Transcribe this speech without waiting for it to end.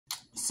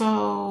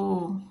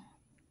So,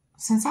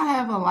 since I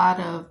have a lot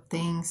of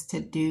things to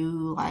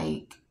do,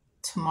 like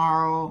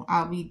tomorrow,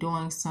 I'll be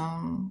doing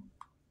some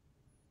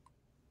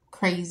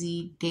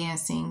crazy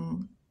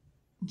dancing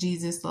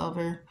Jesus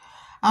lover.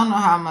 I don't know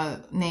how I'm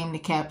gonna name the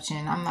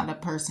caption. I'm not a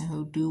person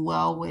who do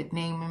well with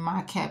naming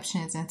my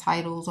captions and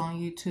titles on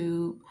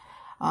YouTube.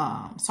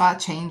 So I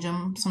change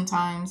them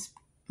sometimes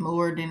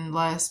more than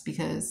less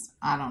because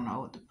I don't know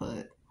what to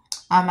put.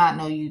 I'm not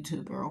no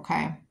YouTuber,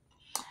 okay?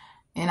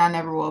 And I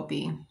never will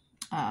be.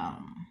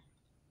 Um,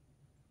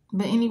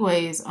 but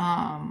anyways,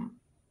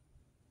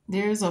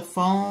 there's a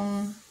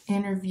phone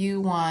interview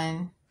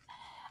one.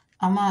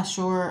 I'm not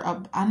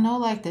sure. I know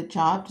like the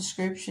job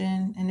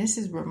description, and this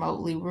is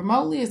remotely.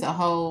 Remotely is a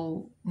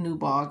whole new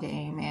ball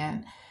game,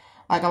 man.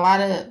 Like a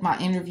lot of my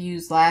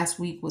interviews last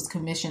week was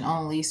commission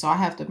only, so I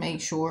have to make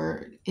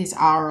sure it's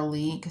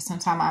hourly because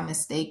sometimes I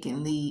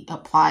mistakenly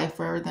apply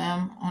for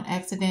them on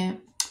accident.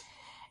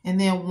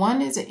 And then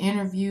one is an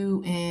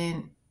interview,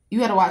 and you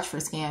got to watch for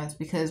scams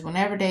because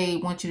whenever they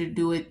want you to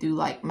do it through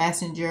like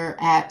messenger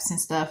apps and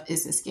stuff,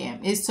 it's a scam.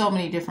 It's so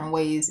many different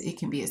ways it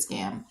can be a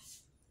scam.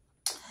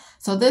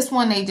 So this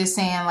one, they just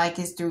saying like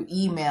it's through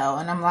email.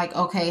 And I'm like,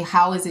 okay,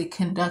 how is it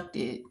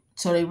conducted?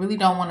 So they really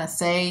don't want to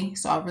say.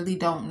 So I really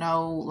don't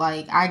know.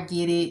 Like, I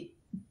get it.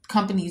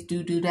 Companies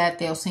do that.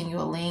 They'll send you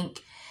a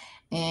link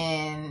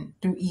and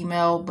through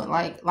email. But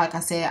like I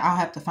said, I'll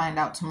have to find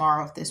out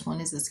tomorrow if this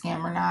one is a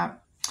scam or not.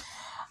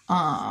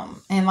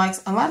 And like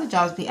a lot of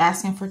jobs be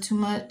asking for too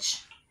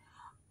much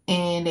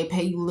and they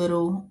pay you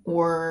little,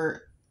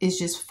 or it's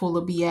just full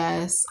of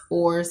BS,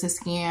 or it's a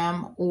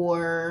scam,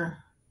 or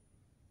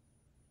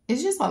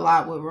it's just a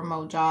lot with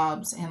remote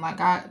jobs. And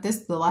like this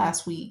is the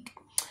last week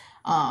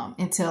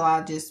until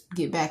I just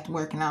get back to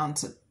working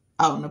out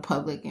in the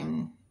public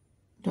and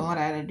doing what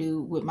I gotta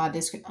do with my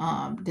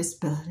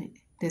disability.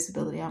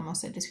 I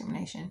almost said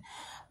discrimination.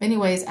 But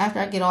anyways, after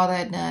I get all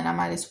that done, I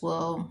might as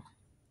well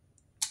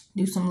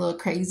do some little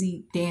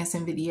crazy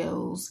dancing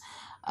videos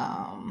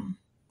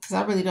because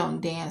I really don't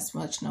dance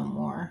much no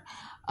more.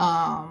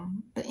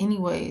 But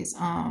anyways,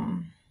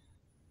 and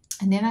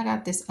then I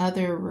got this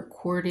other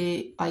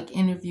recorded like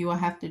interview I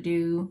have to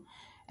do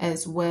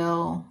as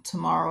well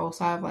tomorrow.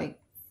 So I have like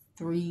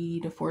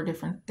 3 to 4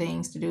 different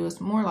things to do. It's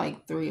more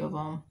like 3 of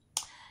them.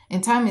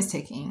 And time is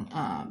ticking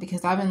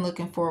because I've been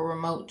looking for a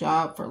remote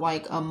job for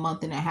like a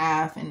month and a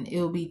half, and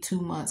it'll be 2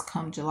 months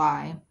come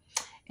July.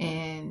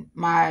 And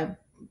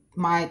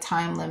my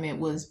time limit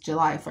was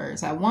July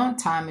 1st. At one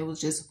time, it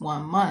was just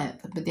 1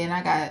 month, but then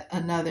I got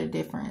another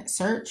different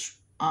search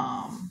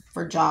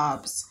for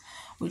jobs,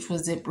 which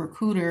was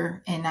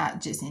ZipRecruiter and not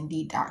just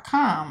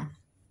Indeed.com.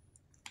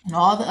 And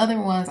all the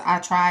other ones I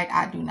tried,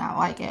 I do not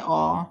like at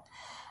all.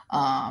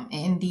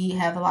 Indeed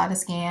have a lot of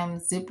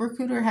scams.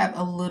 ZipRecruiter have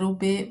a little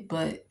bit,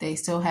 but they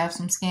still have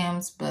some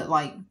scams, but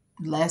like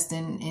less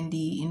than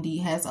Indeed.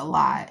 Indeed has a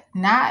lot.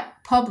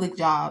 Not public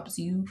jobs.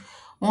 You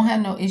won't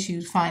have no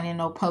issues finding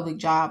no public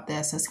job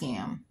that's a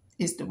scam.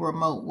 It's the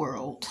remote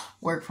world,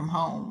 work from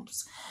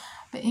homes.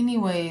 But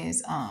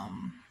anyways,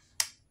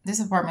 this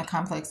apartment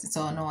complex is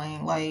so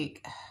annoying.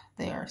 Like,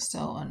 they are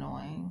so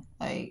annoying.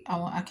 Like,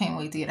 I can't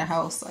wait to get a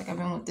house. Like, I've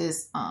been with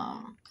this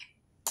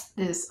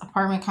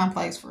apartment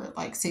complex for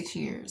like 6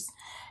 years,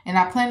 and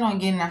I planned on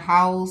getting a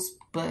house,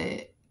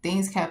 but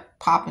things kept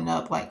popping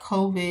up like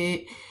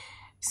COVID,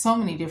 so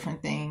many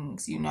different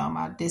things, you know,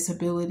 my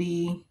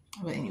disability.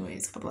 But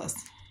anyways, God bless.